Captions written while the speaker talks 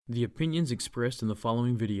The opinions expressed in the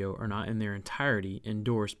following video are not in their entirety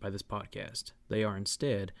endorsed by this podcast. They are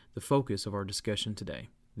instead the focus of our discussion today.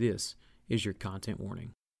 This is your content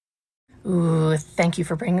warning. Ooh, thank you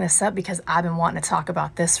for bringing this up because I've been wanting to talk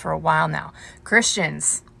about this for a while now.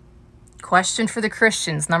 Christians, question for the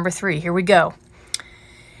Christians, number 3. Here we go.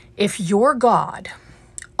 If your God,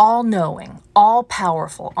 all-knowing,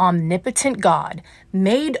 all-powerful, omnipotent God,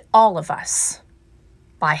 made all of us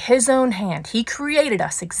by his own hand, he created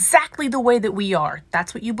us exactly the way that we are.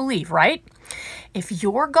 That's what you believe, right? If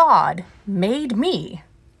your God made me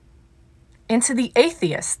into the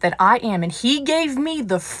atheist that I am, and he gave me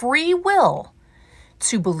the free will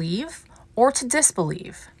to believe or to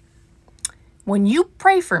disbelieve, when you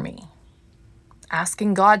pray for me,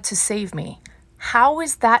 asking God to save me, how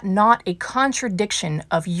is that not a contradiction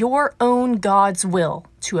of your own God's will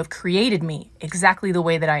to have created me exactly the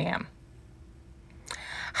way that I am?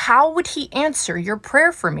 How would he answer your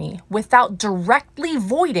prayer for me without directly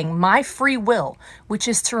voiding my free will, which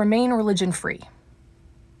is to remain religion free?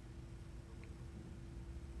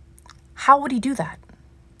 How would he do that?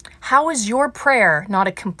 How is your prayer not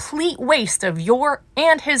a complete waste of your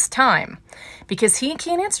and his time? Because he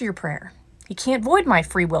can't answer your prayer. He can't void my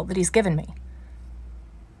free will that he's given me.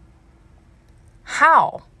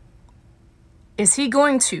 How is he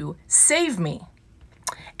going to save me?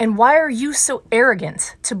 And why are you so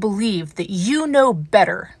arrogant to believe that you know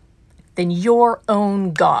better than your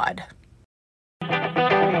own God?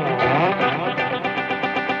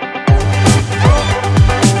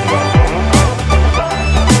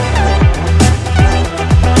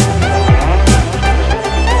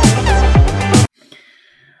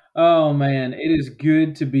 Oh man, it is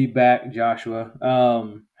good to be back, Joshua.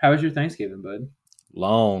 How was your Thanksgiving, bud?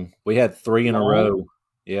 Long. We had 3 in a row.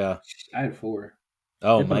 Yeah. I had 4.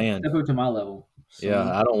 Oh man. Step up to my level. Yeah,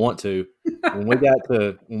 I don't want to. When we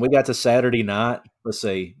got to Saturday night,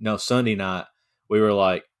 Sunday night, we were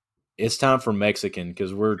like, it's time for Mexican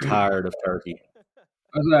because we're tired of turkey.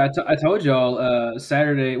 I told y'all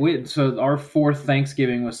Saturday. So our 4th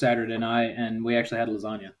Thanksgiving was Saturday night, and we actually had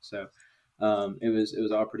lasagna. So it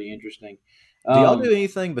was all pretty interesting. Do y'all do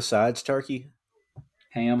anything besides turkey?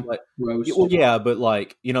 Ham, roast. Well, yeah, but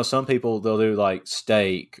some people they'll do like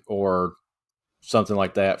steak or something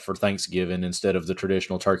like that for Thanksgiving instead of the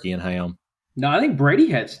traditional turkey and ham. No, I think Brady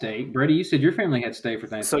had steak. Brady, you said your family had steak for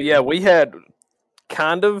Thanksgiving. So yeah, we had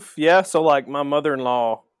kind of, yeah. So like my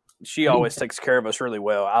mother-in-law, she always takes care of us really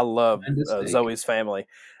well. I love Zoe's family.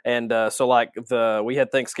 And we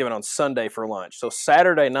had Thanksgiving on Sunday for lunch. So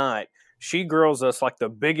Saturday night, she grills us like the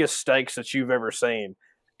biggest steaks that you've ever seen,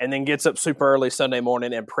 and then gets up super early Sunday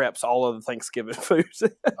morning and preps all of the Thanksgiving foods.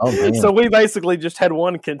 Oh, man. So we basically just had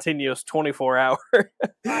one continuous 24-hour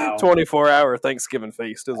Thanksgiving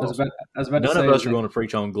feast. None of us are going to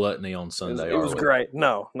preach on gluttony on Sunday. It was great.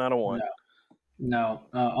 No, not a one. No,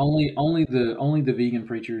 only the vegan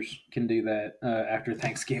preachers can do that after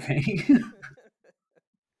Thanksgiving.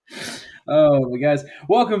 Oh, guys,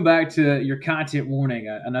 welcome back to your content warning,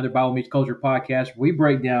 another Bible Meets Culture podcast. Where we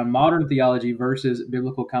break down modern theology versus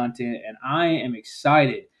biblical content, and I am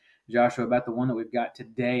excited, Joshua, about the one that we've got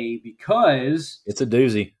today because it's a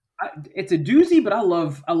doozy. It's a doozy, but I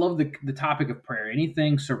love the topic of prayer.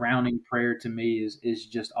 Anything surrounding prayer to me is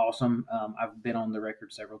just awesome. I've been on the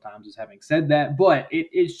record several times as having said that, but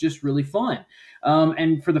it's just really fun.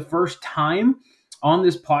 And for the first time on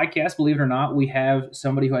this podcast, believe it or not, we have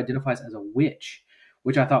somebody who identifies as a witch,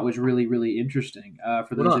 which I thought was really, really interesting.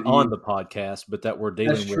 For those of you on the podcast, but that we're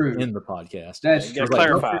dealing with in the podcast. That's true. You got to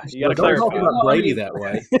clarify. Don't talk about Brady that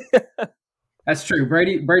way. That's true.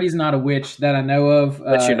 Brady's not a witch that I know of.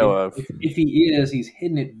 That you know of. If he is, he's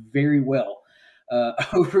hidden it very well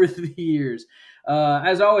over the years.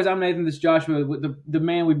 As always, I'm Nathan. This is Joshua, the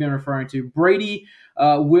man we've been referring to. Brady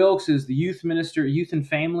Wilkes is the youth and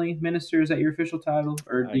family minister. Is that your official title?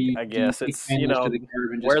 Or I guess it's,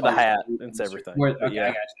 wear the hat. It's everything. I got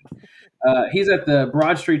you. He's at the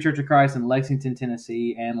Broad Street Church of Christ in Lexington,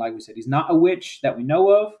 Tennessee. And like we said, he's not a witch that we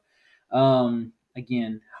know of.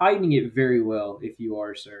 Again, hiding it very well if you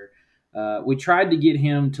are, sir. We tried to get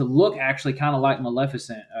him to look actually kind of like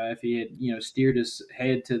Maleficent. If he had, steered his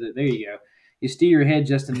head to there you go. You steer your head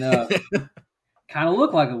just enough, kind of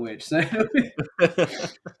look like a witch. So,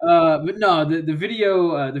 but no, the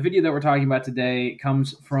video that we're talking about today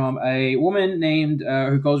comes from a woman named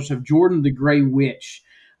who calls herself Jordan the Gray Witch.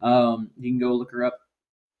 You can go look her up.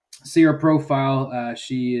 See her profile.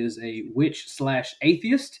 She is a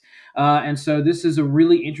witch/atheist. And so this is a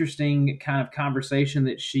really interesting kind of conversation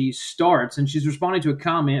that she starts. And she's responding to a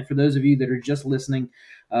comment for those of you that are just listening.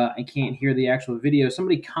 and can't hear the actual video.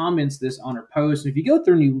 Somebody comments this on her post, and if you go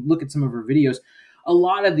through and you look at some of her videos, a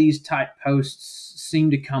lot of these type posts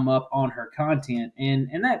seem to come up on her content, and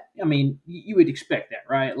that, I mean, you would expect that,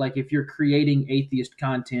 right? Like if you're creating atheist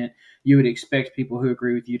content, you would expect people who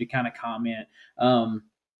agree with you to kind of comment.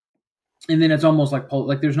 And then it's almost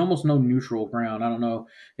like there's almost no neutral ground. I don't know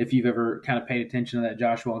if you've ever kind of paid attention to that,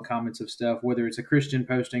 Joshua, on comments of stuff, whether it's a Christian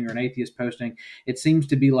posting or an atheist posting. It seems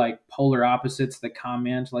to be like polar opposites that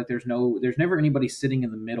comment. Like there's never anybody sitting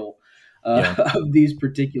in the middle of these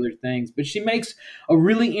particular things. But she makes a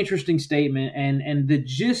really interesting statement, and the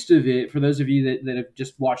gist of it, for those of you that have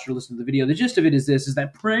just watched or listened to the video, the gist of it is this: is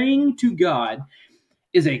that praying to God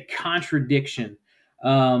is a contradiction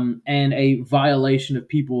and a violation of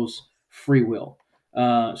people's free will.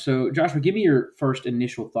 So, Joshua, give me your first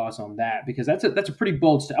initial thoughts on that, because that's a pretty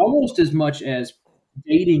bold step, almost as much as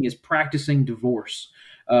dating is practicing divorce,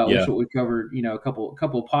 which is what we covered, a couple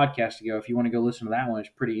of podcasts ago. If you want to go listen to that one, it's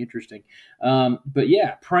pretty interesting. But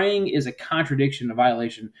yeah, praying is a contradiction, a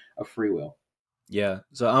violation of free will. Yeah.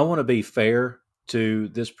 So I want to be fair to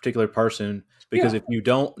this particular person, because if you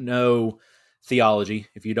don't know theology,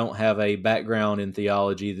 if you don't have a background in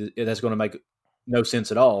theology, that's going to make no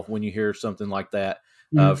sense at all when you hear something like that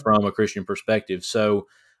from a Christian perspective. So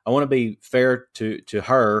I want to be fair to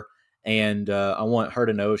her, and I want her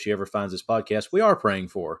to know, if she ever finds this podcast, we are praying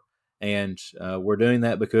for her, and we're doing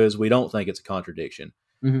that because we don't think it's a contradiction.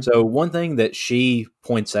 Mm-hmm. So one thing that she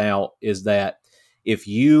points out is that if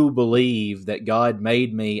you believe that God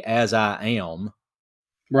made me as I am,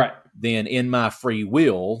 right, then in my free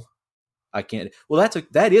will, I can't. Well,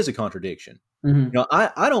 that is a contradiction. Mm-hmm.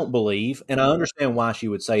 I don't believe, and I understand why she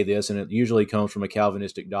would say this, and it usually comes from a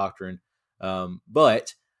Calvinistic doctrine,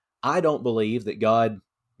 but I don't believe that God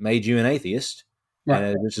made you an atheist,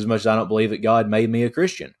 right, just as much as I don't believe that God made me a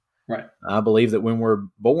Christian. Right. I believe that when we're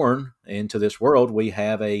born into this world, we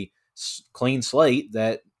have a clean slate,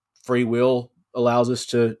 that free will allows us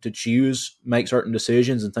to choose, make certain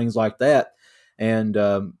decisions and things like that. And,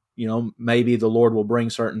 maybe the Lord will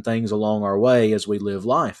bring certain things along our way as we live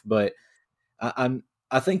life. But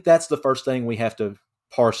I think that's the first thing we have to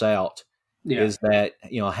parse out is that,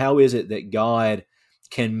 how is it that God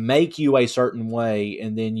can make you a certain way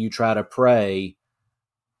and then you try to pray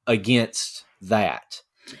against that?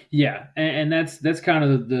 Yeah, and that's kind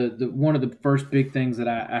of the one of the first big things that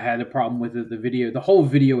I had a problem with the video. The whole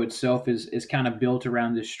video itself is kind of built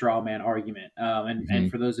around this straw man argument.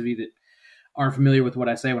 And for those of you that aren't familiar with what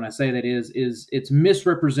I say when I say that, is it's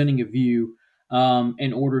misrepresenting a view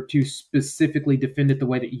in order to specifically defend it the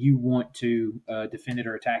way that you want to defend it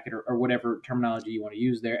or attack it, or whatever terminology you want to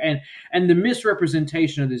use there. And the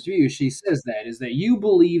misrepresentation of this view, she says that, is that you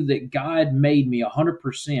believe that God made me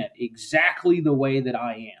 100% exactly the way that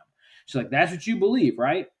I am. She's like, that's what you believe,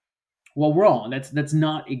 right? Well, wrong. That's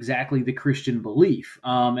not exactly the Christian belief.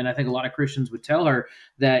 And I think a lot of Christians would tell her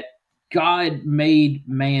that God made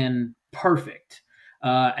man perfect.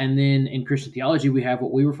 And then in Christian theology, we have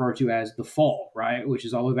what we refer to as the fall, right? Which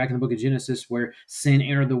is all the way back in the book of Genesis, where sin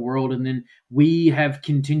entered the world, and then we have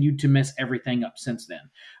continued to mess everything up since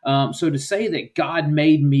then. So to say that God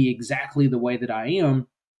made me exactly the way that I am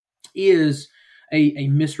is a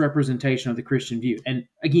misrepresentation of the Christian view. And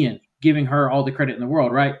again, giving her all the credit in the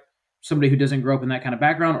world, right? Somebody who doesn't grow up in that kind of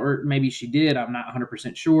background, or maybe she did, I'm not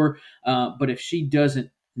 100% sure. But if she doesn't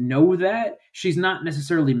know that, she's not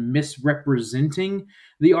necessarily misrepresenting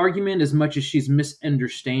the argument as much as she's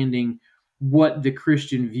misunderstanding what the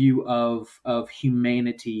Christian view of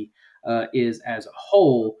humanity is as a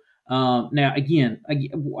whole. Now, again,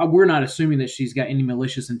 we're not assuming that she's got any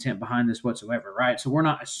malicious intent behind this whatsoever, right? So we're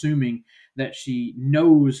not assuming that she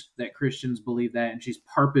knows that Christians believe that, and she's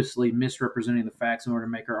purposely misrepresenting the facts in order to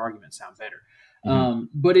make her argument sound better.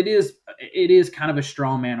 But it is kind of a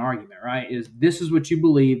straw man argument, right? This is what you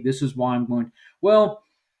believe. This is why I'm going. Well,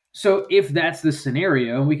 so if that's the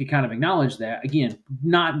scenario, and we could kind of acknowledge that, again,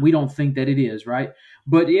 we don't think that it is, right?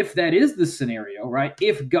 But if that is the scenario, right?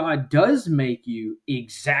 If God does make you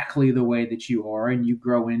exactly the way that you are, and you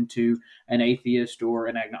grow into an atheist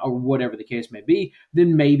or or whatever the case may be,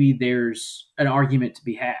 then maybe there's an argument to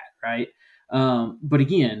be had, right? But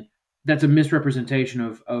again, that's a misrepresentation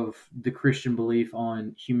of the Christian belief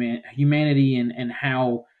on humanity and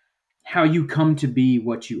how you come to be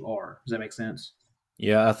what you are. Does that make sense?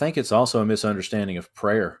 Yeah, I think it's also a misunderstanding of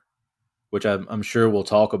prayer, which I'm sure we'll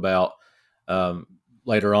talk about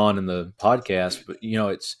later on in the podcast. But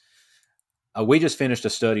it's we just finished a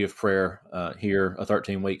study of prayer here, a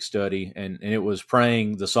 13-week study, and it was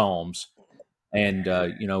praying the Psalms. And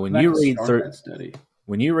when you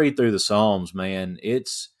read through the Psalms, man,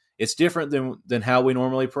 it's It's different than how we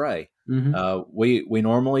normally pray. Mm-hmm. We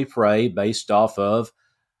normally pray based off of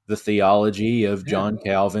the theology of John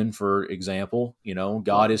Calvin, for example.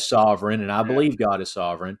 God is sovereign, and I believe God is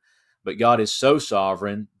sovereign, but God is so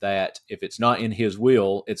sovereign that if it's not in his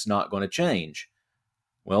will, it's not going to change.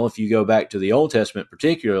 Well, if you go back to the Old Testament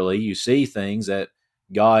particularly, you see things that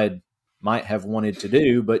God might have wanted to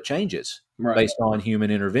do, but changes based on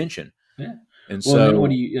human intervention. Yeah. And well, then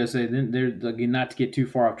what do you say? Then there, again, not to get too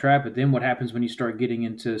far off track, but then what happens when you start getting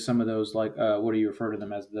into some of those, like, what do you refer to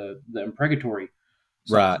them as, the imprecatory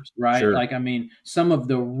psalms, right? Sure. Like, I mean, some of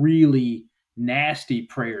the really nasty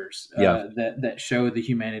prayers that show the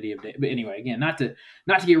humanity of David. But anyway, again, not to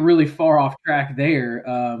get really far off track there,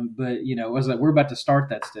 but I was like, we're about to start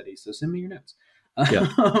that study, so send me your notes.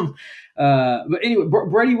 But anyway,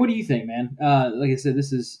 Brady, what do you think, man? Like I said,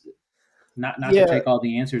 this is not to take all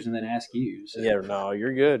the answers and then ask you. So. Yeah, no,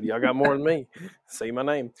 you're good. Y'all got more than me. See my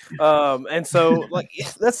name. And so, like,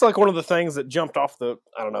 that's like one of the things that jumped off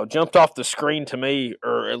the screen to me,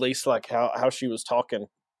 or at least like how she was talking,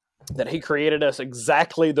 that he created us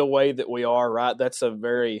exactly the way that we are, right? That's a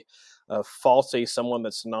very faulty, someone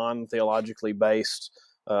that's non-theologically based,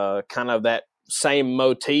 kind of that same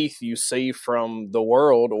motif you see from the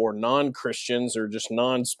world, or non-Christians, or just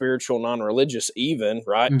non-spiritual, non-religious even,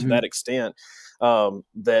 right? Mm-hmm. To that extent,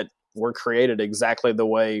 that we're created exactly the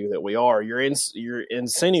way that we are. You're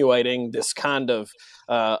insinuating this kind of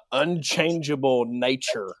unchangeable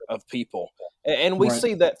nature of people. And we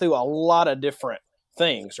see that through a lot of different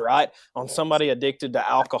things, right? On somebody addicted to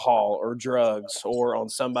alcohol or drugs, or on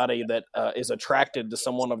somebody that is attracted to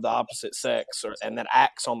someone of the opposite sex, and that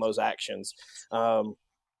acts on those actions.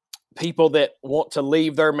 People that want to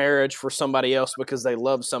leave their marriage for somebody else because they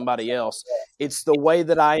love somebody else. It's the way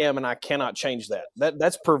that I am, and I cannot change that.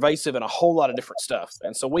 That's pervasive in a whole lot of different stuff.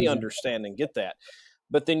 And so we understand and get that.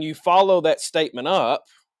 But then you follow that statement up,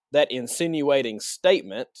 that insinuating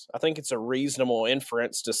statement. I think it's a reasonable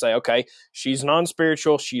inference to say, okay, she's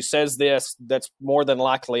non-spiritual, she says this, that's more than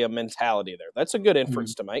likely a mentality there. That's a good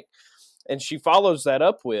inference to make. And she follows that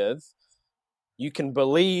up with, you can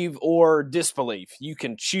believe or disbelieve. You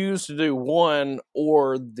can choose to do one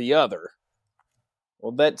or the other.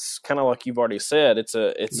 Well, that's kind of like you've already said. It's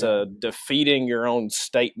a defeating your own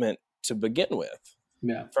statement to begin with.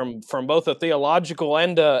 Yeah. From both a theological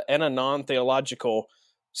and a non-theological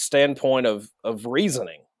standpoint of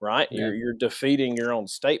reasoning, right? Yeah. You're defeating your own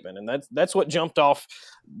statement. And that's what jumped off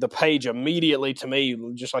the page immediately to me,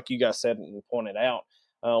 just like you guys said and pointed out,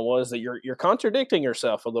 was that you're contradicting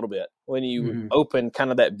yourself a little bit when you open kind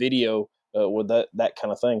of that video with that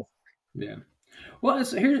kind of thing. Yeah. Well,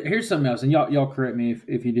 here's something else, and y'all correct me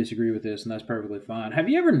if you disagree with this, and that's perfectly fine. Have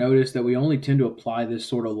you ever noticed that we only tend to apply this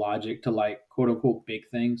sort of logic to, like, quote unquote big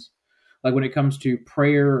things? Like when it comes to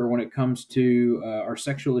prayer, or when it comes to our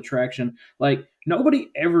sexual attraction, like nobody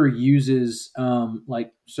ever uses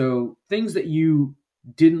so things that you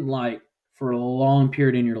didn't like for a long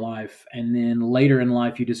period in your life, and then later in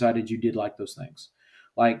life you decided you did like those things,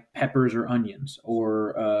 like peppers or onions,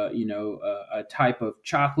 or a type of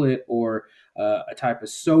chocolate, or a type of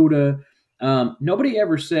soda. Nobody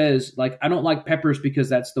ever says, like, I don't like peppers because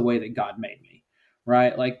that's the way that God made me,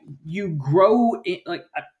 right? Like, you grow in, like.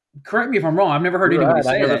 Correct me if I'm wrong. I've never heard anybody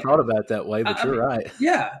say that. I never thought about it that way, but you're right.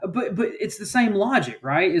 Yeah, but it's the same logic,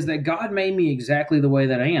 right? Is that God made me exactly the way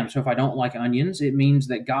that I am. So if I don't like onions, it means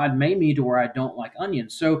that God made me to where I don't like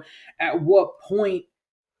onions. So at what point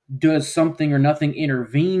does something or nothing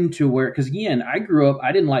intervene to where? Because again, I grew up,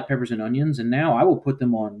 I didn't like peppers and onions, and now I will put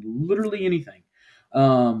them on literally anything.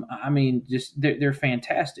 I mean, just they're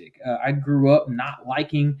fantastic. I grew up not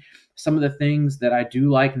liking some of the things that I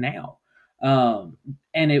do like now.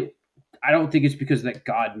 And I don't think it's because that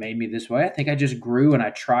God made me this way. I think I just grew and I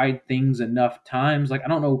tried things enough times. Like, I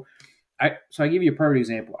don't know. So I give you a perfect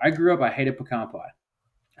example. I grew up, I hated pecan pie.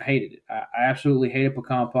 I hated it. I absolutely hated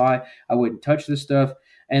pecan pie. I wouldn't touch this stuff.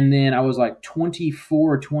 And then I was like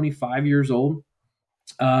 24 or 25 years old.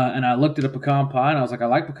 And I looked at a pecan pie and I was like, I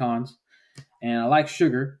like pecans and I like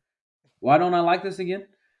sugar. Why don't I like this again?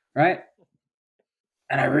 Right?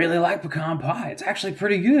 And I really like pecan pie. It's actually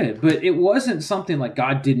pretty good. But it wasn't something like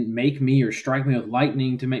God didn't make me or strike me with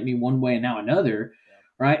lightning to make me one way and now another,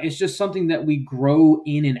 right? It's just something that we grow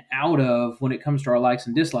in and out of when it comes to our likes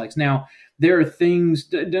and dislikes. Now, there are things,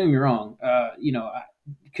 don't get me wrong,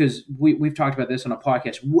 because we've talked about this on a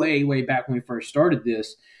podcast way, way back when we first started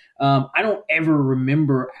this. I don't ever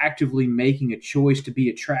remember actively making a choice to be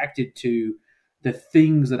attracted to the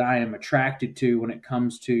things that I am attracted to when it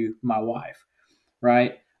comes to my wife.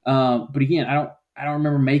 Right. But again, I don't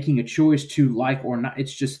remember making a choice to like or not.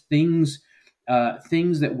 It's just things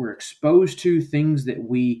things that we're exposed to, things that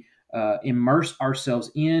we immerse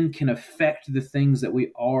ourselves in, can affect the things that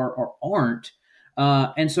we are or aren't.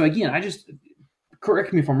 And so again,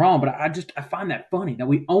 correct me if I'm wrong, but I find that funny that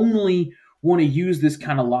we only want to use this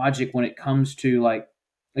kind of logic when it comes to, like,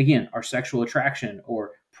 again, our sexual attraction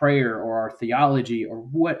or prayer or our theology or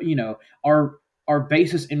what, our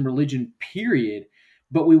basis in religion, period.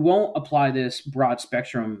 But we won't apply this broad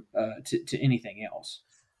spectrum to anything else.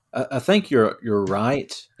 I think you're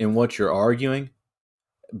right in what you're arguing,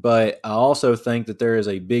 but I also think that there is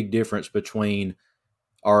a big difference between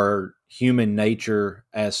our human nature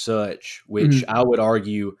as such, which I would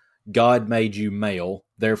argue God made you male,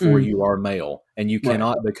 therefore you are male, and you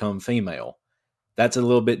cannot become female. That's a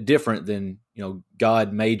little bit different than,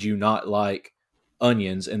 God made you not like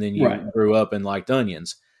onions, and then you grew up and liked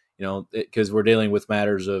onions, because we're dealing with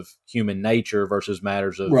matters of human nature versus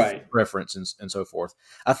matters of preference and so forth.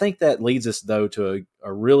 I think that leads us, though, to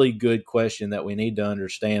a really good question that we need to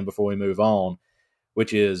understand before we move on,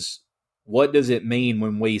 which is, what does it mean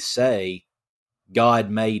when we say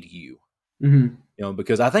God made you?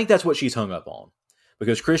 Because I think that's what she's hung up on.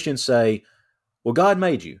 Because Christians say, well, God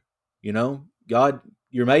made you. God,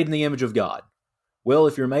 you're made in the image of God. Well,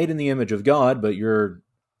 if you're made in the image of God, but you're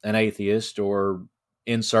an atheist or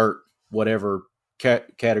insert whatever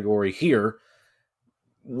category here,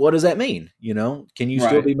 what does that mean? Can you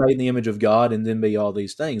still be made in the image of God and then be all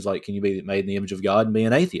these things? Like, can you be made in the image of God and be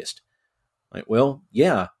an atheist? Like, well,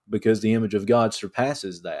 yeah, because the image of God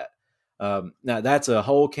surpasses that. Now, that's a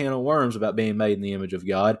whole can of worms about being made in the image of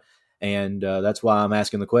God, and that's why I'm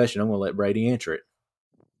asking the question. I'm going to let Brady answer it.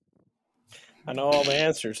 I know all the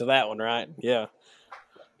answers to that one, right? Yeah.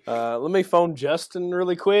 Let me phone Justin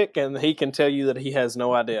really quick, and he can tell you that he has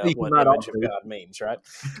no idea what image of God means, right?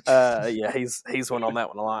 Yeah, he's went on that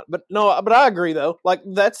one a lot. But I agree, though. Like,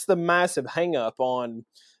 that's the massive hang-up on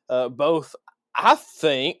both. I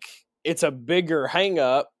think it's a bigger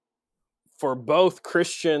hang-up for both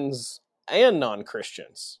Christians and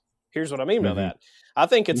non-Christians. Here's what I mean by that. I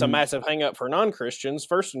think it's a massive hang-up for non-Christians,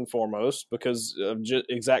 first and foremost, because of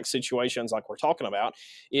exact situations like we're talking about,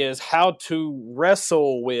 is how to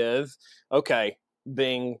wrestle with,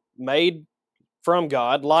 being made from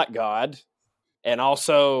God, like God, and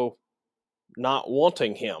also not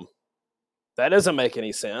wanting him. That doesn't make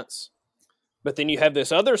any sense. But then you have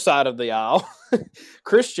this other side of the aisle,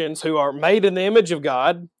 Christians who are made in the image of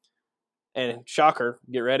God, and shocker,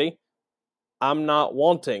 get ready, I'm not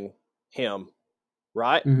wanting him.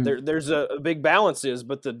 Right? There's a big balances,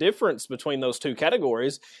 but the difference between those two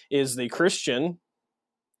categories is the Christian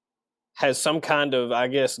has some kind of, I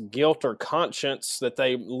guess, guilt or conscience that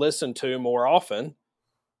they listen to more often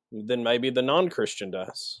than maybe the non-Christian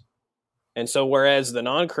does. And so whereas the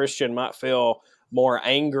non-Christian might feel more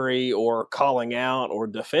angry or calling out or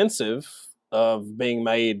defensive of being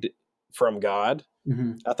made from God,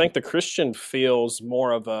 I think the Christian feels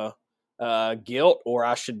more of a guilt, or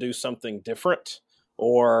I should do something different,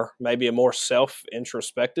 or maybe a more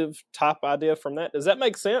self-introspective type idea from that. Does that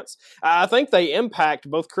make sense? I think they impact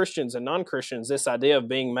both Christians and non-Christians, this idea of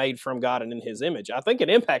being made from God and in his image. I think it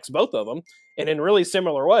impacts both of them, and in really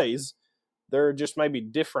similar ways. There are just maybe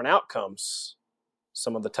different outcomes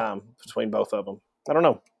some of the time between both of them. I don't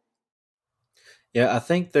know. Yeah, I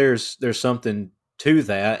think there's something to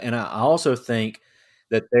that, and I also think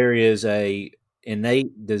that there is a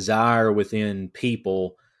innate desire within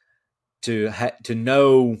people to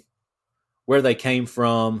know where they came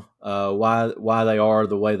from, why they are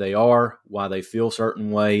the way they are, why they feel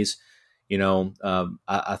certain ways.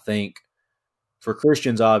 I think for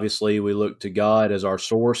Christians, obviously, we look to God as our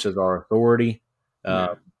source, as our authority,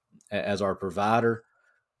 as our provider.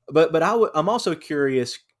 But I'm also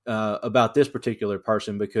curious about this particular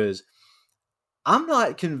person, because I'm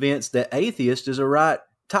not convinced that atheist is a right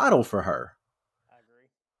title for her.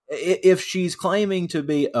 If she's claiming to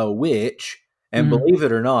be a witch, and believe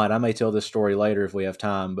it or not, I may tell this story later if we have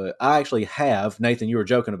time, but I actually have, Nathan, you were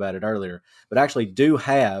joking about it earlier, but I actually do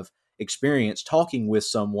have experience talking with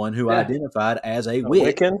someone who identified as a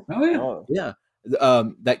witch. Oh, yeah.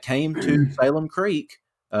 That came to Salem Creek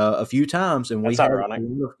a few times, and we had a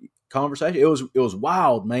conversation. It was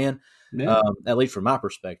wild, man, at least from my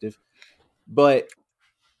perspective. But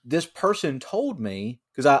this person told me,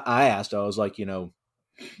 because I asked, I was like,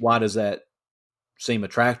 why does that seem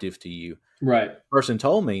attractive to you? Right. The person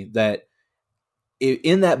told me that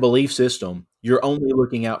in that belief system, you're only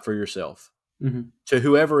looking out for yourself. To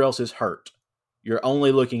whoever else is hurt, you're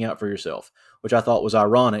only looking out for yourself, which I thought was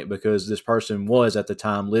ironic, because this person was at the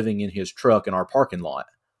time living in his truck in our parking lot.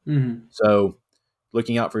 So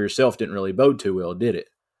looking out for yourself didn't really bode too well, did it?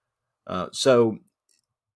 So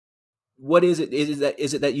what is it?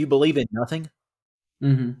 Is it that you believe in nothing?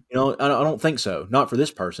 Mm-hmm. I don't think so. Not for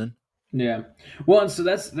this person. Yeah. Well, and so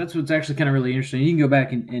that's what's actually kind of really interesting. You can go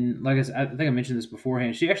back and like I said, I think I mentioned this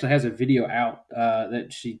beforehand. She actually has a video out that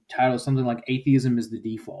she titled something like "Atheism is the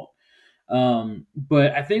Default."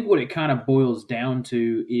 But I think what it kind of boils down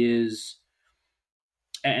to is,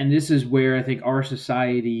 and this is where I think our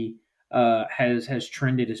society has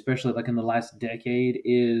trended, especially like in the last decade,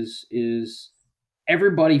 is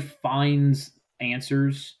everybody finds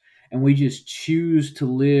answers, and we just choose to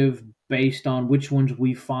live based on which ones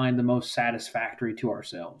we find the most satisfactory to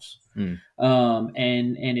ourselves. And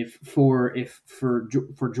for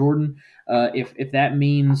Jordan, if that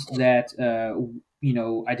means that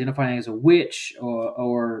identifying as a witch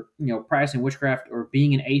or practicing witchcraft or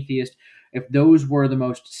being an atheist, if those were the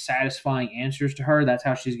most satisfying answers to her, that's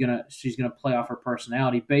how she's gonna play off her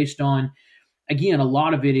personality based on, again, a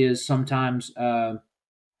lot of it is sometimes the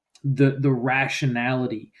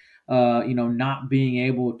rationality, not being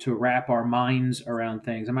able to wrap our minds around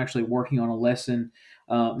things. I'm actually working on a lesson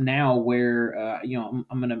now where I'm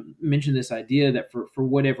going to mention this idea that for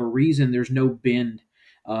whatever reason there's no bend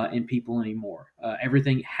in people anymore.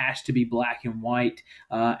 Everything has to be black and white,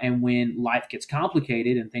 and when life gets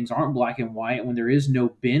complicated and things aren't black and white, when there is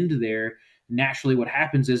no bend there, naturally what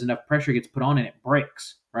happens is enough pressure gets put on and it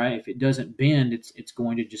breaks. Right? If it doesn't bend, it's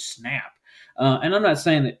going to just snap. And I'm not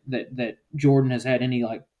saying that Jordan has had any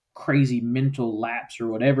like crazy mental lapse or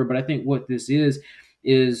whatever, but I think what this is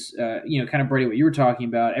kind of, Brady, what you were talking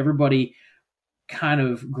about. Everybody kind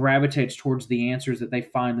of gravitates towards the answers that they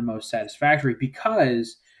find the most satisfactory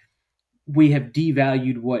because we have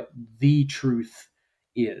devalued what the truth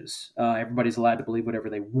is. Everybody's allowed to believe whatever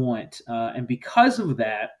they want, and because of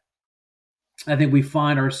that, I think we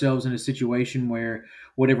find ourselves in a situation where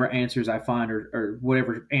whatever answers I find or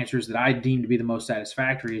whatever answers that I deem to be the most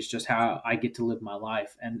satisfactory is just how I get to live my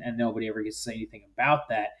life. And nobody ever gets to say anything about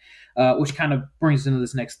that, which kind of brings us into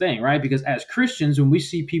this next thing, right? Because as Christians, when we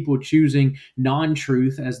see people choosing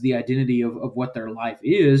non-truth as the identity of what their life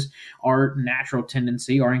is, our natural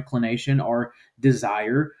tendency, our inclination, our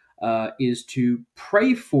desire is to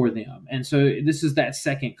pray for them. And so this is that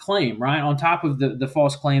second claim, right? On top of the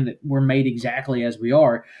false claim that we're made exactly as we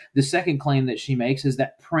are, the second claim that she makes is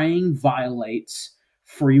that praying violates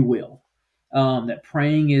free will. That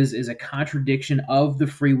praying is a contradiction of the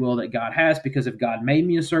free will that God has, because if God made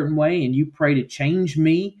me a certain way and you pray to change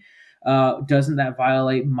me, doesn't that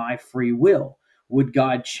violate my free will? Would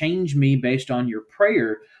God change me based on your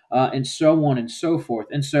prayer? And so on and so forth.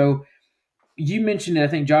 And so you mentioned it, I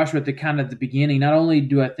think, Joshua, at the beginning. Not only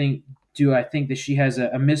do I think that she has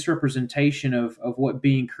a misrepresentation of what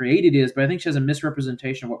being created is, but I think she has a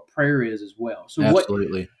misrepresentation of what prayer is as well. So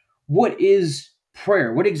absolutely, what is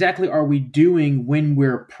prayer? What exactly are we doing when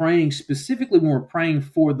we're praying, specifically when we're praying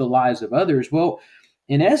for the lives of others? Well,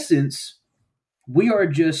 in essence, we are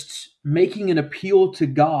just making an appeal to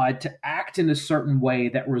God to act in a certain way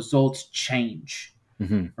that results change,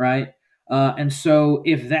 right? And so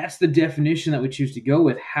if that's the definition that we choose to go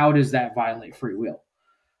with, how does that violate free will?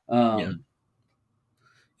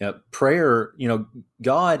 Yeah. Prayer,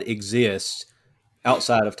 God exists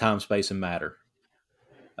outside of time, space, and matter.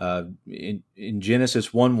 In Genesis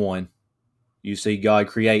 1:1, you see God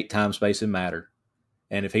create time, space, and matter.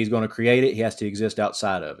 And if he's going to create it, he has to exist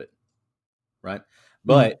outside of it, right?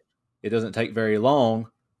 But it doesn't take very long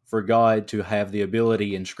for God to have the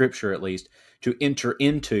ability, in Scripture at least, to enter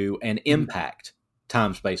into and impact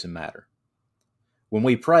time, space, and matter. When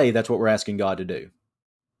we pray, that's what we're asking God to do.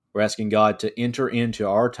 We're asking God to enter into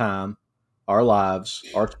our time, our lives,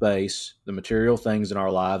 our space, the material things in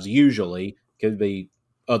our lives. Usually, could be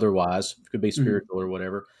otherwise, could be spiritual or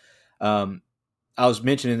whatever. I was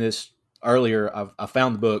mentioning this earlier. I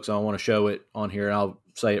found the book, so I want to show it on here, and I'll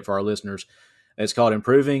say it for our listeners. It's called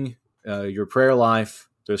Improving Your Prayer Life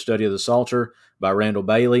Through a Study of the Psalter by Randall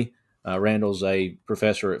Bailey. Randall's a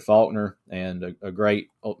professor at Faulkner and a great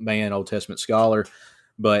man, Old Testament scholar.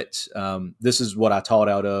 But this is what I taught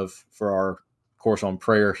out of for our course on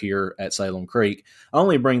prayer here at Salem Creek. I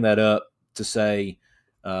only bring that up to say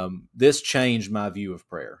this changed my view of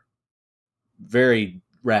prayer very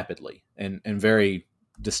rapidly and very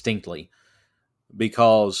distinctly,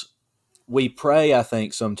 because we pray, I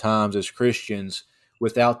think, sometimes as Christians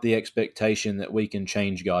without the expectation that we can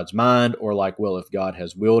change God's mind, or like, well, if God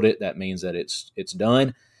has willed it, that means that it's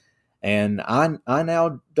done. And I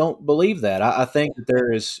now don't believe that. I think that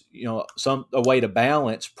there is, a way to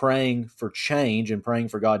balance praying for change and praying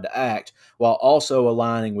for God to act while also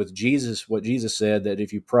aligning with Jesus, what Jesus said, that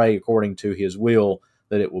if you pray according to his will,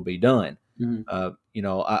 that it will be done.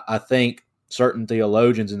 I think certain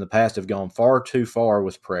theologians in the past have gone far too far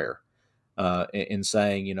with prayer, in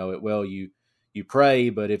saying, you pray,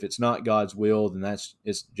 but if it's not God's will, then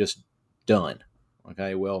it's just done.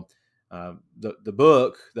 Okay, well, the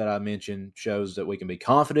book that I mentioned shows that we can be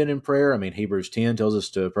confident in prayer. I mean, Hebrews 10 tells us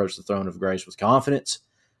to approach the throne of grace with confidence,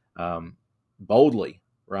 boldly,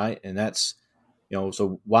 right? And that's,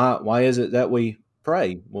 so why is it that we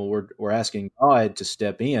pray? Well, we're asking God to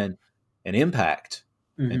step in and impact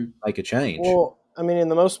and make a change. Well, I mean, in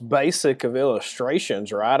the most basic of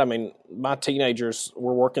illustrations, right? I mean, my teenagers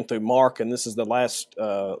were working through Mark, and this is the last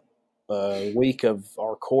week of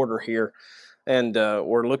our quarter here, and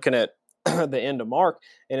we're looking at the end of Mark.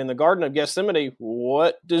 And in the Garden of Gethsemane,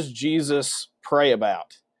 what does Jesus pray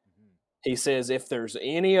about? He says, if there's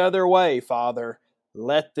any other way, Father,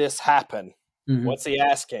 let this happen. What's he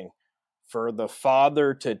asking? For the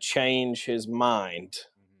Father to change his mind.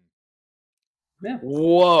 Yeah.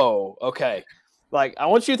 Whoa. Okay. Like, I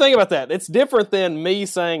want you to think about that. It's different than me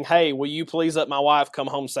saying, hey, will you please let my wife come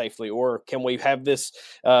home safely? Or can we have this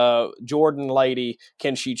Jordan lady,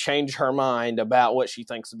 can she change her mind about what she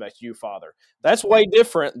thinks about you, Father? That's way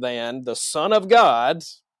different than the Son of God,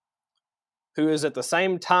 who is at the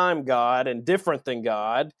same time God and different than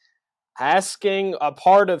God, asking a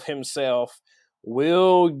part of himself,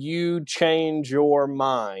 will you change your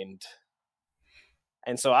mind?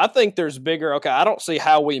 And so I think there's bigger, I don't see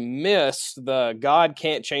how we miss the God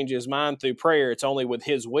can't change his mind through prayer. It's only with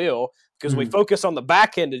his will, because we focus on the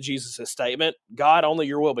back end of Jesus' statement, God, only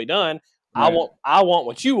your will be done. Right. I want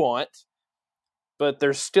what you want. But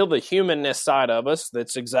there's still the humanness side of us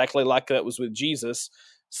that's exactly like that was with Jesus,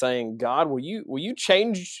 saying, God, will you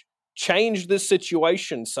change this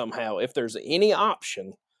situation somehow if there's any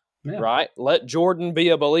option? Yeah. Right? Let Jordan be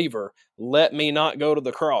a believer. Let me not go to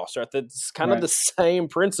the cross. Right? That's kind of the same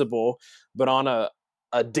principle, but on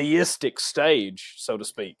a deistic stage, so to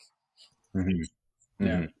speak. Mm-hmm.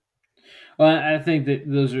 Yeah. Well, I think that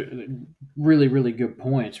those are really, really good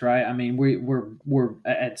points, right? I mean, we're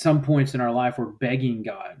at some points in our life, we're begging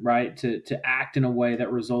God, right, to act in a way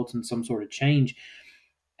that results in some sort of change,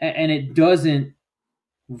 and it doesn't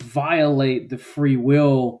violate the free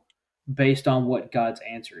will based on what God's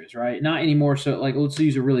answer is, right? Not anymore. So, like, let's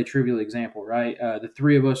use a really trivial example, right? The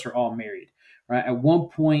three of us are all married, right? At one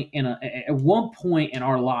point in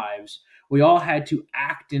our lives, we all had to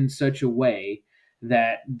act in such a way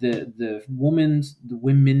that the women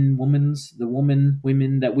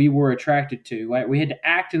that we were attracted to, right? We had to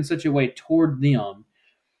act in such a way toward them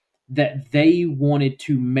that they wanted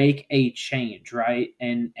to make a change, right?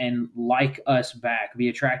 And like us back, be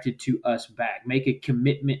attracted to us back, make a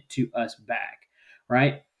commitment to us back,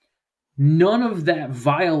 right? None of that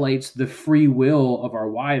violates the free will of our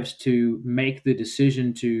wives to make the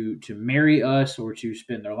decision to marry us or to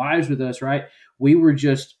spend their lives with us, right? We were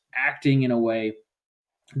just acting in a way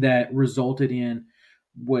that resulted in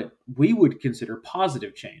what we would consider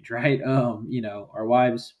positive change, right? Our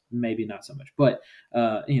wives, maybe not so much, but,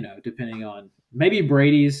 depending on maybe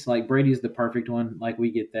Brady's the perfect one. Like,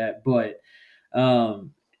 we get that. But,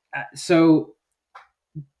 so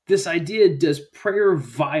this idea, does prayer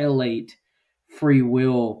violate free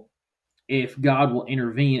will if God will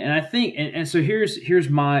intervene? And I think, and so here's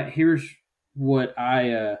what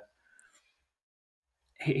I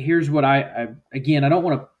again, I don't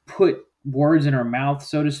want to put words in our mouth,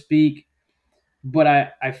 so to speak, but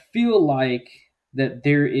I feel like that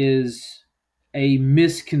there is a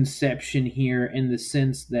misconception here, in the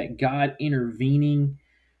sense that God intervening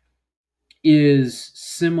is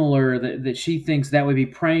similar, that she thinks that would be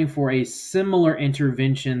praying for a similar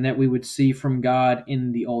intervention that we would see from God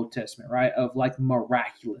in the Old Testament, right? Of like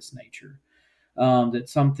miraculous nature, that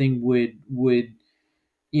something would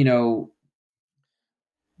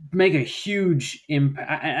make a huge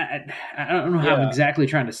impact. I don't know how I'm exactly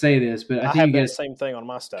trying to say this, but I think have that same thing on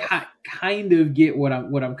my stuff. Kind of get what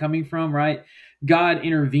I'm coming from, right? God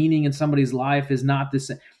intervening in somebody's life is not the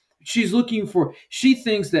same. She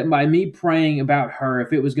thinks that by me praying about her,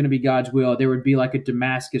 if it was going to be God's will, there would be like a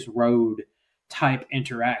Damascus Road type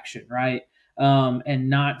interaction, right? And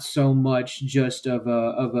not so much just of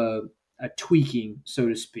a tweaking, so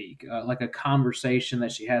to speak, like a conversation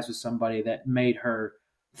that she has with somebody that made her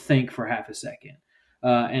think for half a second,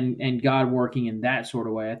 and God working in that sort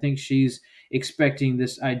of way. I think she's expecting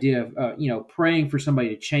this idea of praying for somebody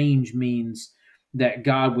to change means that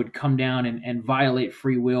God would come down and violate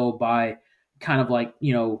free will by kind of like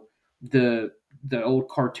the old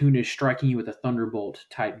cartoonish striking you with a thunderbolt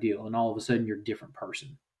type deal, and all of a sudden you're a different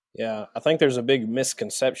person. Yeah, I think there's a big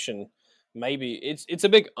misconception maybe it's a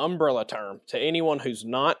big umbrella term to anyone who's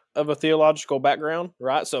not of a theological background,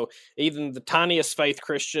 right? So even the tiniest faith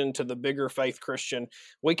Christian to the bigger faith Christian,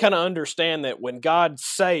 we kind of understand that when God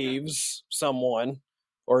saves someone,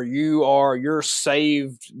 or your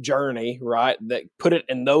saved journey, right? That put it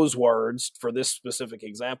in those words for this specific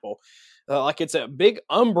example, like it's a big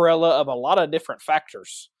umbrella of a lot of different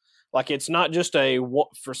factors. Like it's not just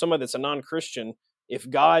for someone that's a non-Christian, if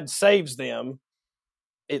God saves them,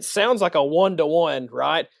 it sounds like a one-to-one,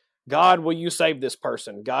 right? God, will you save this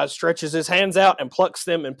person? God stretches his hands out and plucks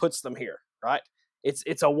them and puts them here, right?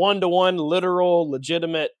 It's a one-to-one, literal,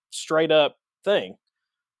 legitimate, straight up thing.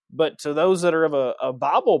 But to those that are of a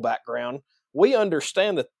Bible background, we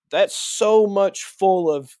understand that that's so much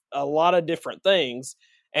full of a lot of different things.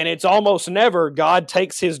 And it's almost never God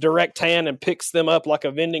takes his direct hand and picks them up like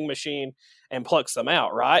a vending machine and plucks them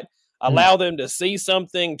out, right? Allow them to see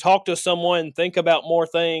something, talk to someone, think about more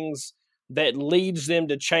things that leads them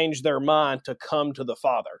to change their mind to come to the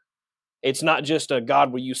Father. It's not just a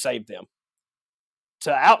God, will you save them?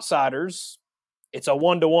 To outsiders, it's a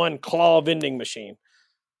one-to-one claw vending machine.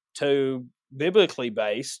 To biblically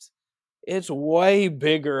based, it's way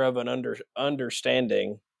bigger of an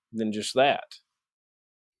understanding than just that.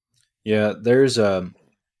 Yeah, there's I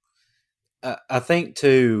think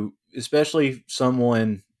too, especially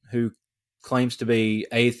someone who claims to be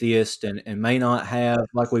atheist and may not have,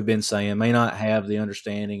 like we've been saying, may not have the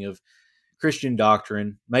understanding of Christian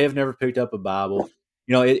doctrine, may have never picked up a Bible.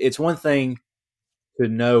 You know, it's one thing to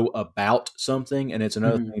know about something, and it's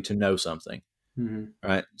another thing to know something.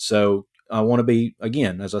 Right? So I want to be,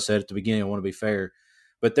 again, as I said at the beginning, I want to be fair.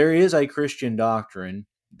 But there is a Christian doctrine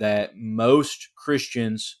that most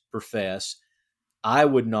Christians profess. I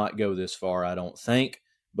would not go this far, I don't think,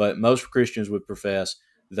 but most Christians would profess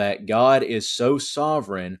that God is so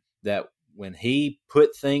sovereign that when he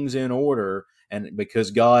put things in order, and because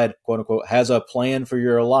God, quote unquote, has a plan for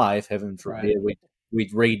your life, heaven forbid,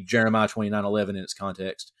 we'd read Jeremiah 29:11 in its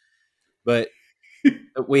context, but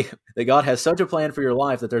that God has such a plan for your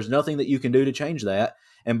life that there's nothing that you can do to change that.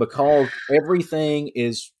 And because everything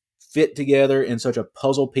is fit together in such a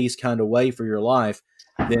puzzle piece kind of way for your life,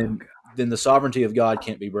 then the sovereignty of God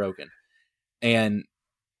can't be broken. And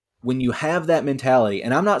when you have that mentality,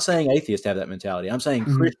 and I'm not saying atheists have that mentality, I'm saying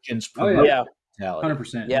Christians promote that mentality.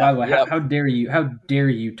 100%. By the way, how dare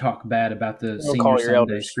you talk bad about the senior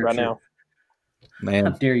Sunday scripture right now? Man,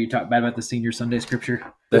 how dare you talk bad about the senior Sunday scripture?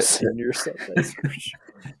 The senior Sunday scripture.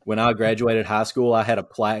 When I graduated high school, I had a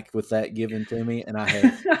plaque with that given to me, and I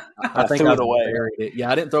think threw I it away. Buried it.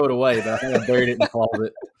 Yeah, I didn't throw it away, but I think I buried it in the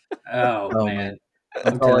closet. Oh man.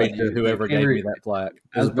 I'm sorry to whoever gave me that plaque.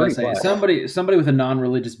 I was about to say, somebody with a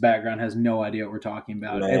non-religious background has no idea what we're talking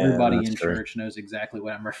about. Man, everybody in church knows exactly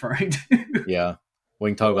what I'm referring to. Yeah,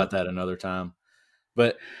 we can talk about that another time.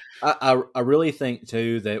 But I really think,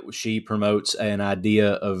 too, that she promotes an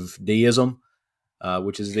idea of deism,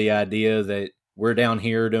 which is the idea that we're down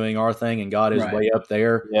here doing our thing and God is way up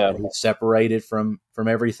there. Yeah. And he's separated from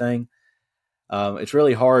everything. It's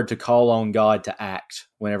really hard to call on God to act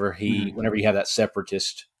whenever you have that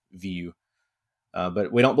separatist view.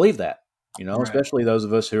 But we don't believe that, especially those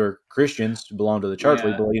of us who are Christians who belong to the church.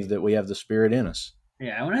 We believe that we have the Spirit in us.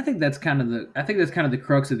 Yeah, and I think that's kind of the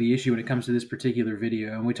crux of the issue when it comes to this particular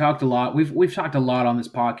video. And we talked a lot. We've talked a lot on this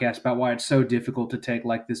podcast about why it's so difficult to take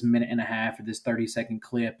like this minute and a half or this 30-second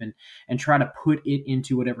clip and try to put it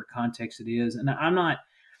into whatever context it is. And I'm not.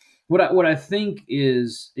 What I think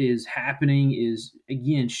is happening is,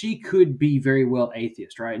 again, she could be very well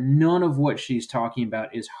atheist, right? None of what she's talking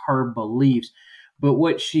about is her beliefs. But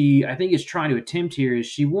what she, I think, is trying to attempt here is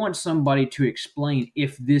she wants somebody to explain,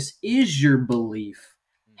 if this is your belief,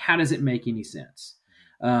 how does it make any sense?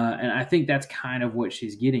 And I think that's kind of what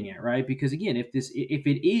she's getting at, right? Because, again, if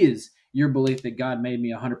it is your belief that God made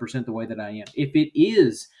me 100% the way that I am, if it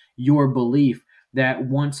is your belief that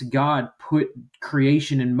once God put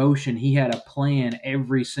creation in motion, he had a plan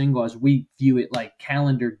every single, as we view it, like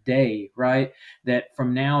calendar day, right? That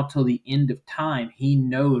from now till the end of time, he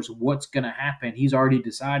knows what's going to happen. He's already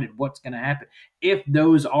decided what's going to happen. If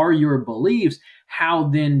those are your beliefs, how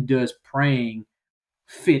then does praying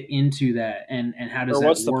fit into that? And how does that work?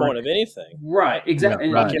 What's the point of anything? Right, exactly.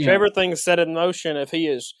 Yeah, right. Like if everything's set in motion, if he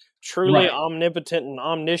is truly omnipotent and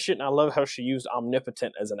omniscient, and I love how she used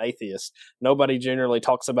omnipotent as an atheist. Nobody generally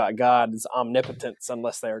talks about God's omnipotence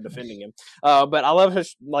unless they are defending him. But I love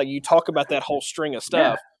how you talk about that whole string of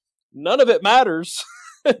stuff. Yeah. None of it matters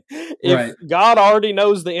if God already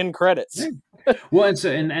knows the end credits. Well, and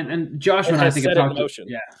so and Joshua and I think have talked.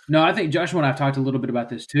 I think Joshua and I have talked a little bit about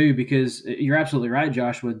this too, because you're absolutely right,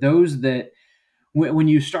 Joshua. Those that when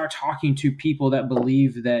you start talking to people that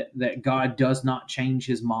believe that God does not change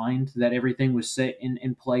his mind, that everything was set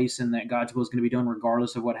in place and that God's will is going to be done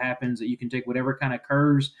regardless of what happens, that you can take whatever kind of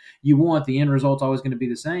curves you want, the end result's always going to be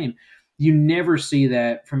the same. You never see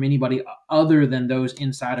that from anybody other than those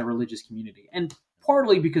inside a religious community. And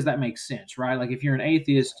partly because that makes sense, right? Like if you're an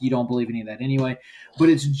atheist, you don't believe any of that anyway. But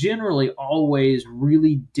it's generally always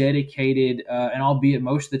really dedicated, and albeit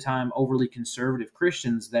most of the time overly conservative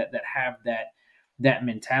Christians that have that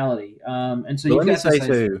mentality. And so let me say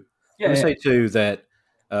too that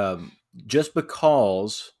just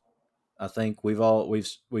because I think we've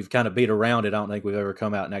kind of beat around it, I don't think we've ever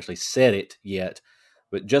come out and actually said it yet.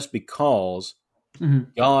 But just because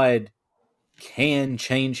God can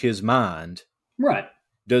change his mind, right,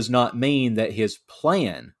 does not mean that his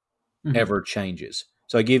plan ever changes.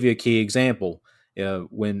 So I give you a key example.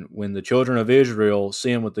 When the children of Israel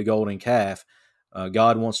sin with the golden calf,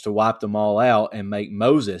 God wants to wipe them all out and make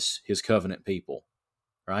Moses his covenant people,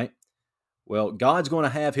 right? Well, God's going to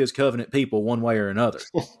have his covenant people one way or another.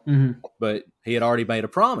 But he had already made a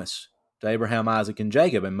promise to Abraham, Isaac, and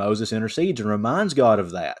Jacob, and Moses intercedes and reminds God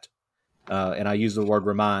of that. And I use the word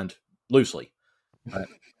remind loosely. I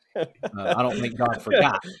don't think God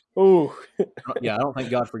forgot. Ooh. I don't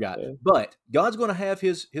think God forgot. But God's going to have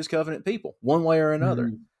his covenant people one way or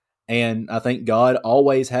another. And I think God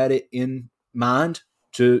always had it in mind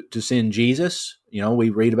to send Jesus.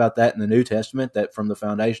 We read about that in the New Testament, that from the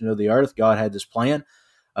foundation of the earth, God had this plan.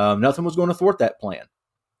 Nothing was going to thwart that plan.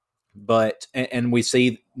 But and we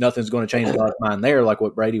see nothing's going to change God's mind there, like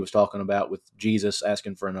what Brady was talking about with Jesus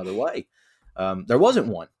asking for another way. There wasn't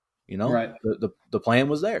one, right. The plan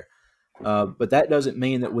was there. But that doesn't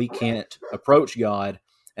mean that we can't approach God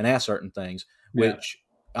and ask certain things, which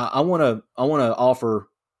I want to offer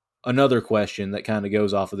another question that kind of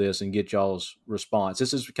goes off of this and get y'all's response.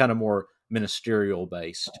 This is kind of more ministerial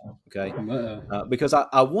based. Okay. Because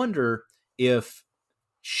I wonder if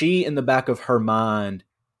she, in the back of her mind,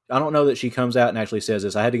 I don't know that she comes out and actually says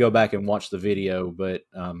this. I had to go back and watch the video, but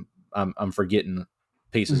I'm forgetting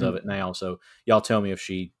pieces of it now. So y'all tell me if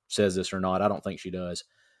she says this or not. I don't think she does.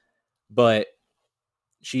 But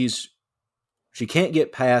she can't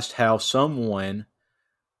get past how someone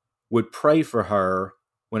would pray for her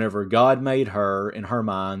whenever God made her, in her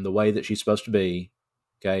mind, the way that she's supposed to be.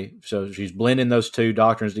 Okay, so she's blending those two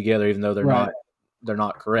doctrines together, even though they're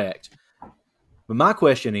not correct. But my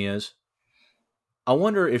question is, I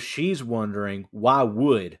wonder if she's wondering, why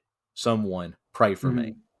would someone pray for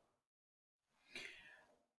me?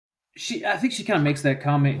 I think she kind of makes that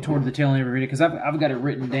comment toward the tail end of her video, because I've got it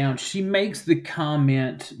written down. She makes the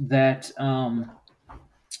comment that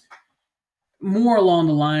more along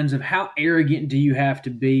the lines of, how arrogant do you have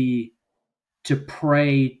to be to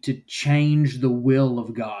pray to change the will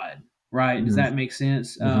of God? Right? Does that make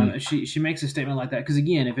sense? She makes a statement like that because,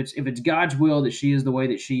 again, if it's God's will that she is the way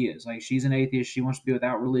that she is, like she's an atheist, she wants to be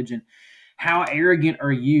without religion, how arrogant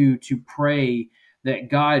are you to pray that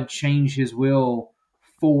God change his will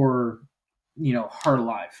for her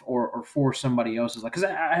life or for somebody else's life? Because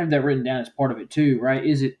I have that written down as part of it too, right?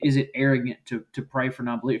 Is it arrogant to pray for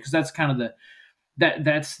non-believers? Because that's kind of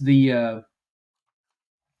that's the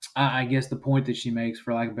I guess the point that she makes,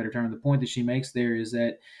 for lack of a better term, the point that she makes there is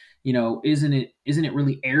that, isn't it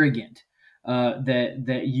really arrogant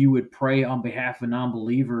that you would pray on behalf of a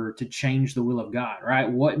non-believer to change the will of God, right?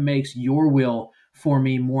 What makes your will for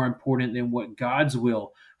me more important than what God's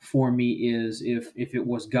will for me is, if it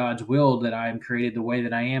was God's will that I am created the way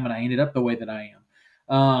that I am and I ended up the way that I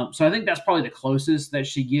am? So I think that's probably the closest that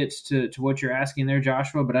she gets to what you're asking there,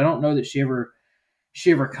 Joshua, but I don't know that she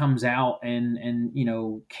ever comes out and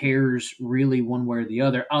cares really one way or the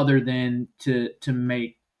other than to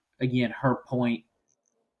make, again, her point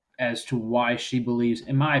as to why she believes,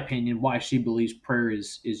 in my opinion, why she believes prayer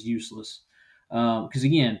is useless. Because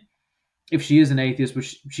again, if she is an atheist,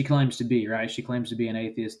 which she claims to be, right? She claims to be an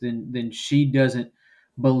atheist, then she doesn't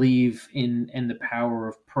believe in the power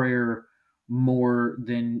of prayer more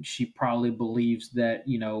than she probably believes that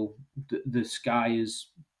the sky is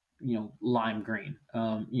lime green,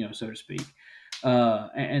 so to speak.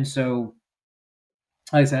 And so,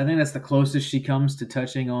 like I said, I think that's the closest she comes to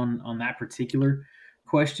touching on that particular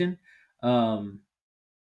question. I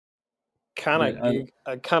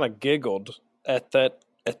kind of giggled at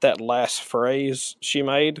that last phrase she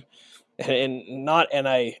made, and not in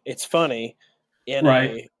a it's funny, in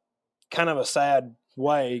a kind of a sad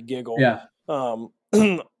way giggle. Yeah.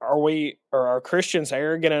 Are Christians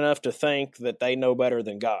arrogant enough to think that they know better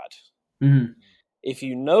than God? Mm-hmm. If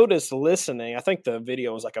you notice listening, I think the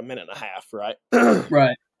video was like a minute and a half, right?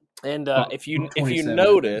 Right. And if you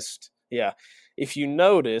noticed, if you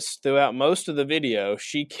notice throughout most of the video,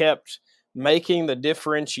 she kept making the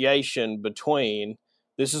differentiation between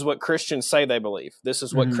this is what Christians say they believe. This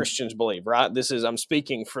is what Christians believe, right? I'm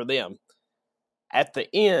speaking for them. At the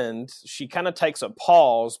end, she kind of takes a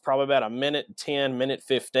pause, probably about a minute 10, minute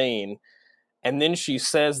 15, and then she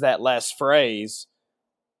says that last phrase,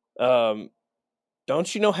 don't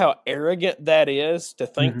you know how arrogant that is to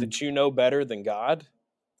think that you know better than God?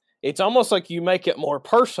 It's almost like you make it more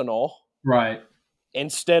personal. Right.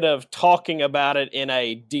 Instead of talking about it in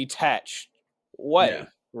a detached way,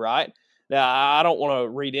 right? Now, I don't want to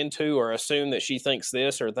read into or assume that she thinks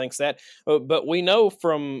this or thinks that, but we know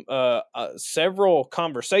from several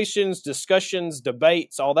conversations, discussions,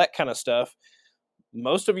 debates, all that kind of stuff,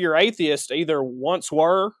 most of your atheists either once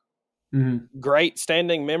were great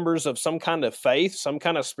standing members of some kind of faith, some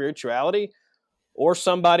kind of spirituality, or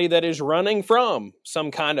somebody that is running from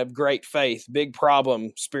some kind of great faith, big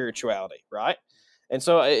problem spirituality, right? And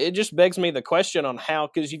so it just begs me the question on how,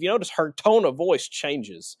 because if you notice her tone of voice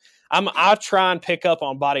changes. I try and pick up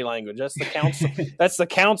on body language. That's the counsel. That's the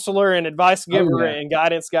counselor and advice giver and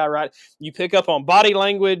guidance guy, right? You pick up on body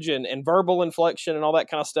language and verbal inflection and all that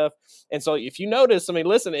kind of stuff. And so if you notice, I mean,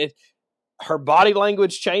 listen, her body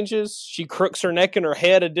language changes. She crooks her neck and her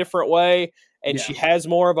head a different way. And she has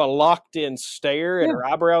more of a locked in stare and her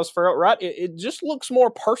eyebrows furrowed, right? It just looks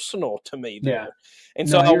more personal to me there. Yeah. And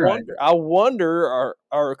so I wonder,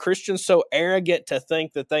 are Christians so arrogant to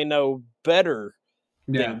think that they know better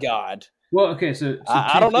than God? Well, okay, so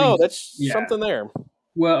I don't know. That's something there.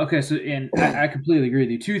 Well, okay, so and I completely agree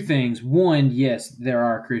with you. Two things. One, yes, there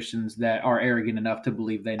are Christians that are arrogant enough to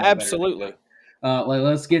believe they know absolutely. Better than God.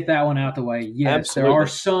 Let's get that one out the way. Yes, there are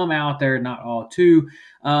some out there, not all. Two,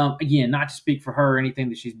 again, not to speak for her or anything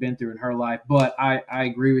that she's been through in her life, but I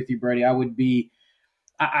agree with you, Brady. I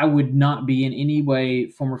would not be in any way,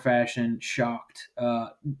 form, or fashion shocked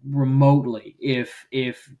remotely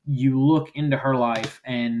if you look into her life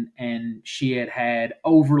and she had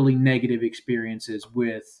overly negative experiences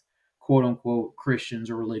with quote unquote Christians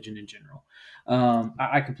or religion in general.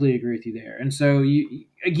 I completely agree with you there. And so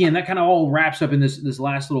again, that kind of all wraps up in this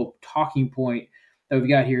last little talking point that we've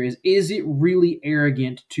got here is it really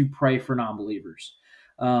arrogant to pray for non-believers?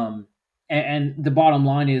 And the bottom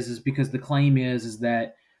line is because the claim is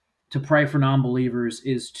that to pray for non-believers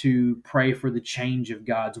is to pray for the change of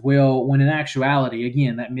God's will, when in actuality,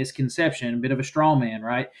 again, that misconception, a bit of a straw man,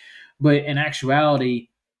 right? But in actuality,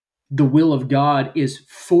 the will of God is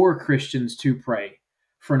for Christians to pray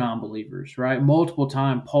for non-believers, right? Multiple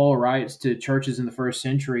times, Paul writes to churches in the first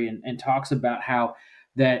century and talks about how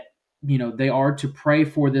that, they are to pray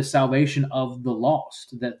for the salvation of the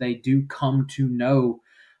lost, that they do come to know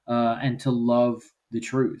and to love the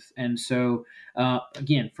truth. And so,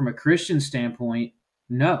 again, from a Christian standpoint,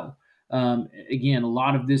 no. Again, a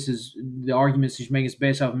lot of this is the arguments he's making is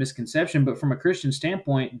based off of misconception, but from a Christian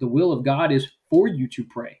standpoint, the will of God is for you to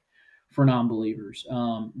pray for non-believers.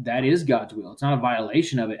 That is God's will. It's not a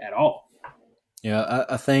violation of it at all. Yeah,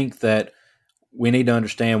 I think that we need to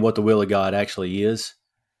understand what the will of God actually is.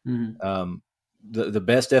 Mm-hmm. The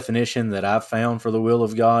best definition that I've found for the will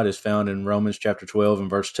of God is found in Romans chapter 12 and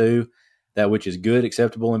verse 2, that which is good,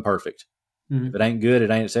 acceptable, and perfect. Mm-hmm. If it ain't good, it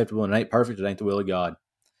ain't acceptable, and it ain't perfect, it ain't the will of God.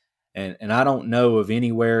 And I don't know of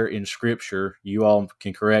anywhere in Scripture, you all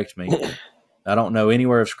can correct me, I don't know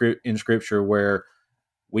anywhere in Scripture where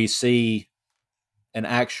we see an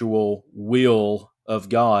actual will of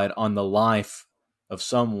God on the life of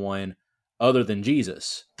someone other than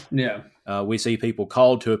Jesus. Yeah. We see people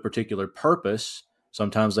called to a particular purpose.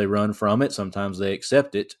 Sometimes they run from it. Sometimes they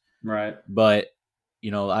accept it. Right. But,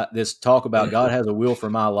 this talk about God has a will for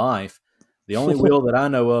my life. The only will that I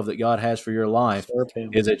know of that God has for your life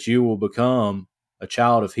is that you will become a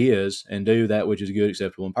child of His and do that which is good,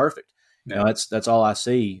 acceptable, and perfect. Yeah. Now, that's all I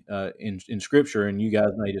see in Scripture, and you guys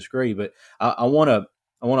may disagree. But I want to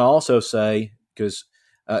also say, because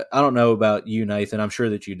I don't know about you, Nathan, I'm sure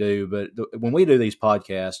that you do, but when we do these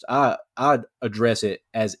podcasts, I address it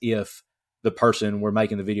as if the person we're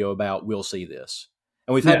making the video about will see this.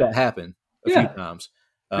 And we've had that happen a few times.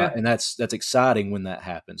 And that's exciting when that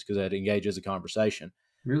happens because that engages a conversation.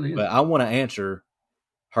 Really is. But I want to answer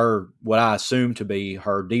her, what I assume to be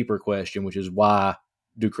her deeper question, which is why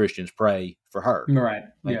do Christians pray for her? Right.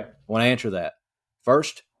 I want to answer that.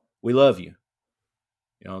 First, we love you.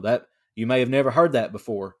 That you may have never heard that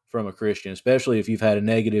before from a Christian, especially if you've had a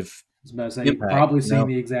negative impact. You've probably seen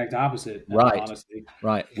the exact opposite. Right. Honestly.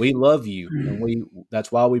 Right. We love you, and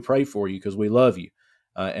that's why we pray for you, because we love you.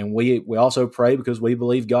 And we also pray because we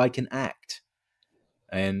believe God can act.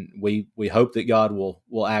 And we hope that God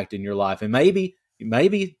will act in your life. And maybe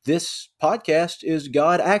maybe this podcast is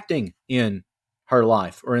God acting in her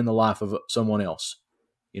life or in the life of someone else.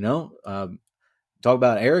 Talk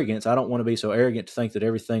about arrogance. I don't want to be so arrogant to think that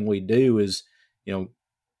everything we do is,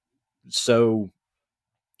 so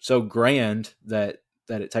grand that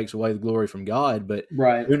it takes away the glory from God. But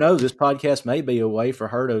right. Who knows? This podcast may be a way for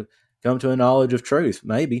her to come to a knowledge of truth.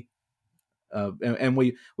 Maybe. And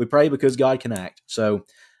we pray because God can act. So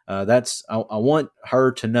I want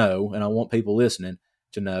her to know, and I want people listening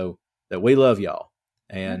to know that we love y'all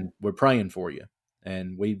and we're praying for you.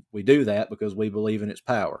 And we do that because we believe in its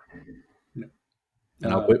power.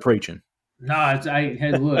 And I'll quit preaching. No,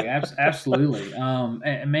 look, absolutely.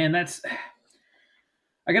 And man,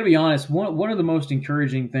 I gotta be honest. One of the most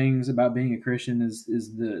encouraging things about being a Christian is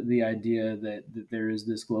the idea that there is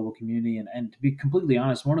this global community, and to be completely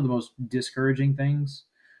honest, one of the most discouraging things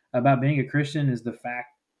about being a Christian is the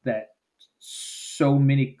fact that so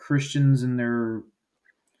many Christians in their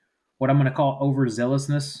what I'm going to call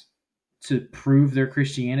overzealousness to prove their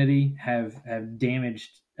Christianity have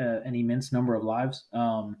damaged an immense number of lives.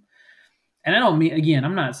 And I don't mean, again,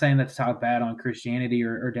 I'm not saying that to talk bad on Christianity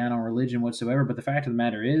or down on religion whatsoever, but the fact of the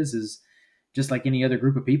matter is just like any other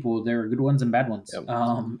group of people, there are good ones and bad ones. Yep.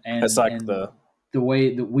 And it's like and the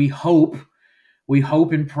way that we hope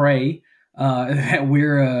and pray that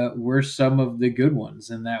we're some of the good ones,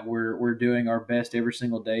 and that we're doing our best every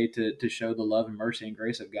single day to show the love and mercy and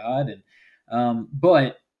grace of God. And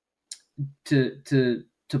but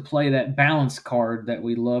to play that balance card that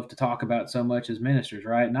we love to talk about so much as ministers,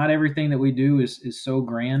 right? Not everything that we do is so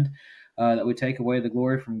grand that we take away the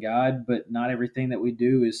glory from God, but not everything that we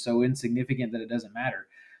do is so insignificant that it doesn't matter.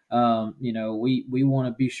 We want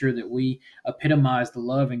to be sure that we epitomize the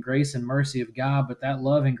love and grace and mercy of God, but that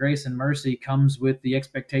love and grace and mercy comes with the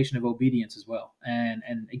expectation of obedience as well. And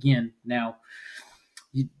again, now,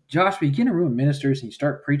 Josh, you get in a room of ministers and you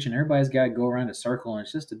start preaching, everybody's got to go around a circle, and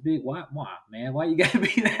it's just a big why, man? Why you got to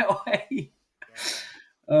be that way?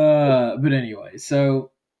 But anyway,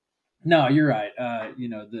 so no, you're right.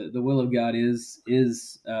 The will of God is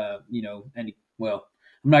and well,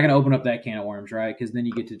 I'm not going to open up that can of worms, right? Because then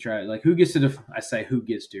you get to try, like, who gets to? I say who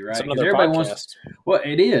gets to, right? Because everybody wants. Well,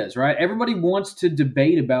 it is, right? Everybody wants to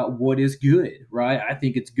debate about what is good, right? I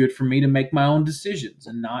think it's good for me to make my own decisions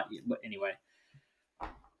and not. But anyway.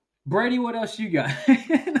 Brady, what else you got?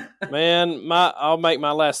 Man, I'll make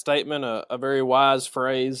my last statement a very wise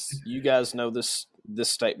phrase. You guys know this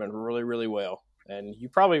statement really, really well, and you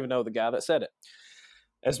probably even know the guy that said it.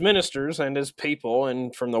 As ministers and as people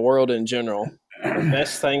and from the world in general, the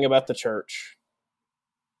best thing about the church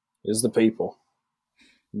is the people.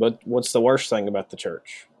 But what's the worst thing about the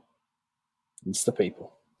church? It's the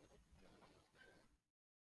people.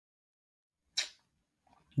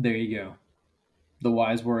 There you go. The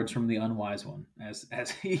wise words from the unwise one,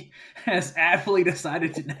 as he has aptly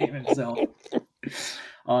decided to name himself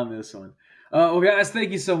on this one. Well, guys,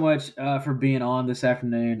 thank you so much for being on this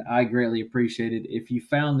afternoon. I greatly appreciate it. If you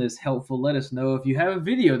found this helpful, let us know. If you have a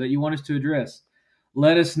video that you want us to address,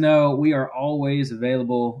 let us know. We are always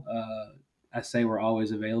available. I say we're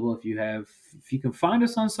always available. If you can find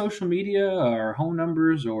us on social media, our home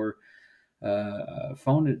numbers or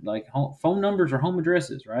phone numbers or home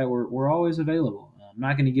addresses, right? We're always available. I'm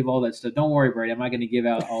not going to give all that stuff. Don't worry, Brady. I'm not going to give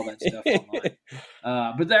out all that stuff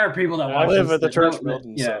online. But there are people that watch. I live at the church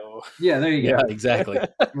building, so yeah, there you go. Yeah, exactly.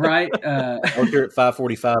 Right. I was here at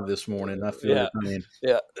 5:45 this morning. I feel yeah. There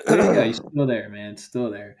you go. You're still there, man. Still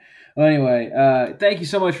there. Well, anyway, thank you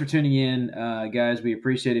so much for tuning in, guys. We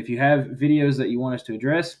appreciate it. If you have videos that you want us to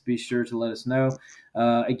address, be sure to let us know.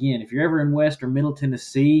 Again, if you're ever in West or Middle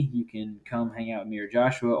Tennessee, you can come hang out with me or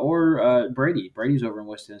Joshua or Brady. Brady's over in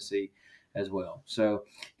West Tennessee as well. So,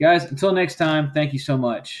 guys, until next time, thank you so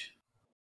much.